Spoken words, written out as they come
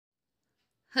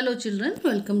Hello children,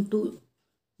 welcome to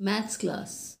maths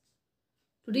class.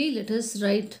 Today let us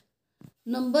write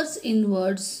numbers in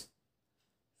words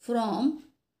from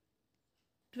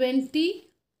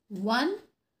 21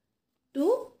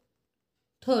 to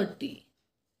 30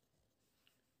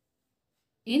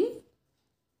 in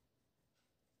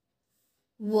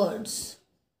words.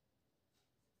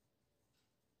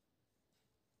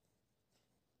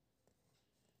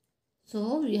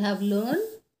 So we have learned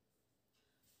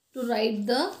to write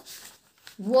the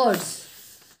words,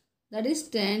 that is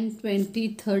 10,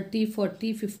 20, 30,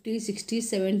 40, 50, 60,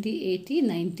 70, 80,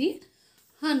 90,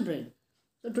 100.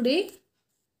 So today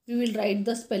we will write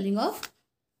the spelling of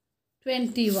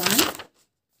 21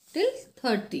 till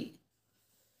 30.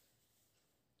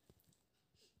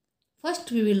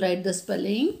 First we will write the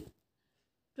spelling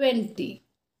 20.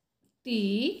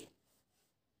 T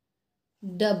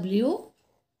W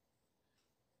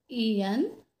E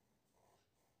N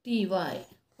T Y.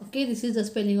 Okay, this is the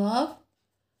spelling of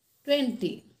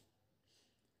 20.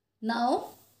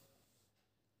 Now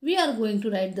we are going to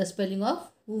write the spelling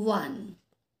of 1.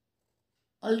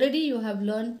 Already you have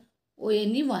learned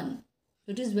ONE 1.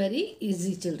 It is very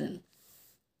easy, children.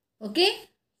 Okay,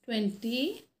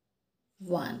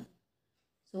 21.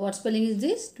 So what spelling is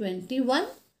this? 21.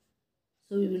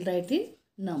 So we will write in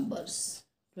numbers.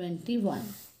 21.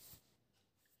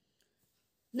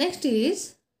 Next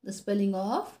is the spelling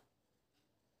of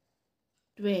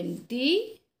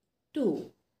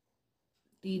 22.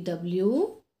 TWENTY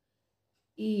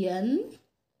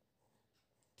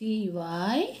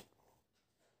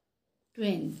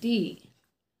 20.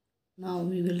 Now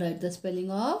we will write the spelling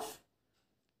of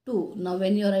 2. Now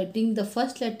when you are writing the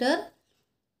first letter,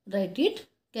 write it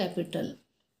capital.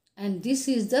 And this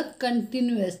is the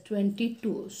continuous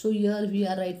 22. So here we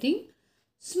are writing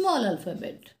small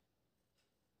alphabet.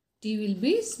 T will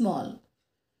be small.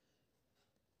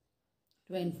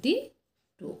 22.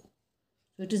 So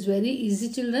it is very easy,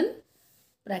 children.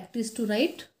 Practice to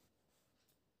write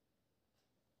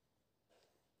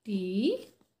T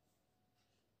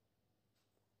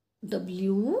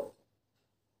W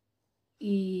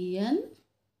E N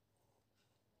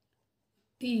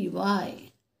T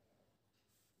Y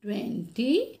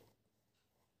 20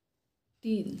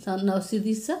 T. So now see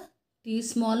this T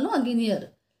small, no, again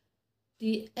here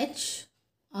THREE,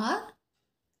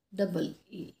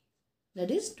 that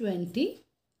is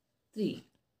 23.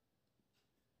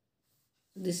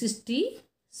 This is T,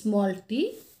 small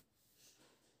t.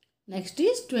 Next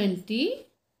is 20.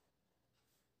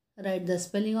 Write the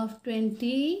spelling of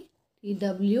 20.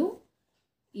 TWENTY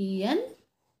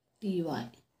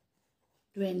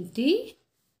 20.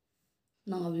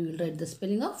 Now we will write the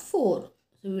spelling of 4.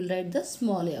 So we will write the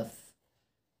small f.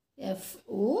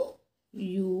 FOUR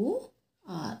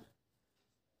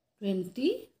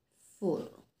 24.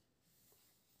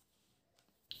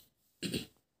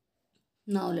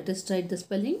 Now let us write the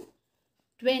spelling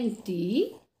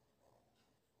 20.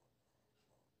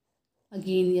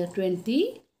 Again here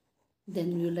 20.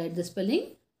 Then we will write the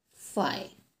spelling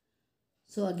 5.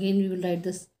 So again we will write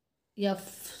this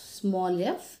F, small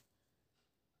f.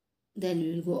 Then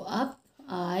we will go up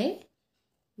IVE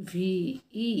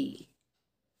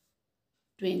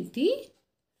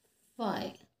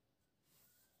 25.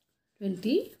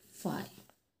 25.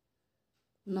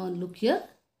 Now look here.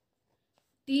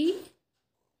 TWENTY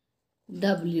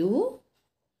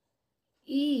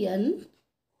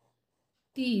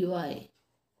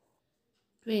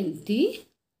 20.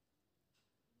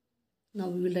 Now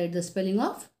we will write the spelling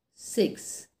of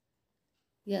 6.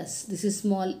 Yes, this is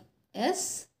small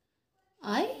s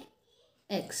I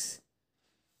x.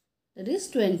 That is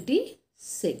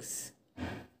 26.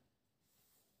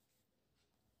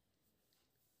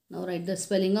 Now write the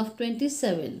spelling of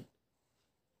 27.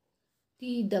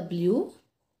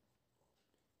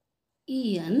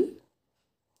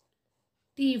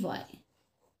 TWENTY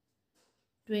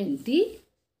 20.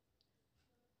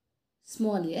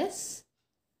 Small s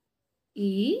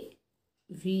EVEN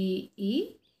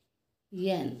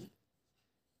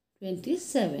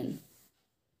 27.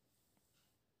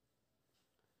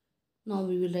 Now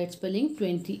we will write spelling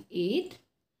 28.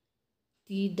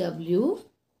 TWENTY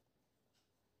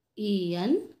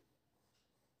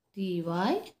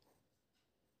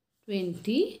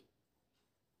 20.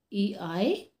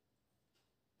 EIGHT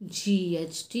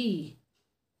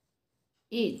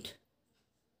 8.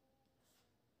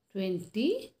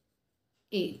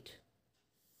 28.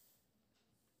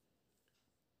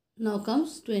 Now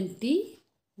comes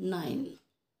 29.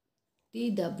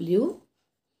 TWENTY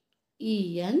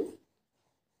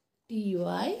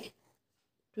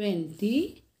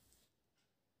 20.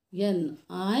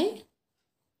 NI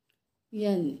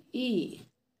N-E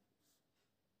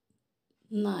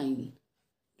 9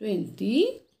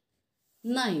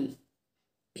 29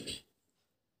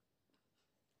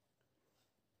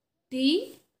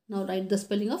 T. Now write the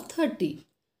spelling of 30.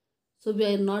 So we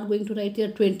are not going to write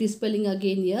here 20 spelling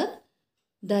again here.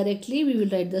 Directly we will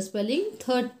write the spelling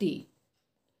 30.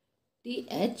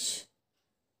 T-H-I-R-T-Y.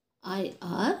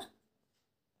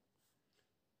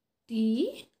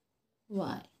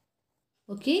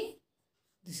 Okay.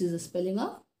 This is the spelling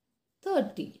of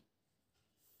 30.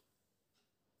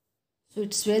 So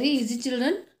it's very easy,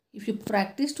 children. If you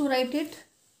practice to write it,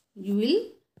 you will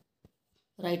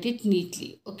write it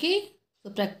neatly. Okay.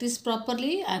 So practice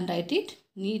properly and write it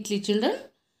neatly, children.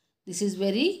 This is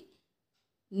very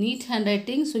neat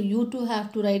handwriting. So you too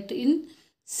have to write in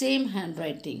same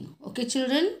handwriting. Okay,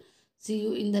 children. See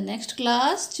you in the next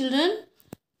class, children.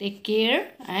 Take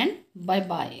care and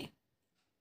bye-bye.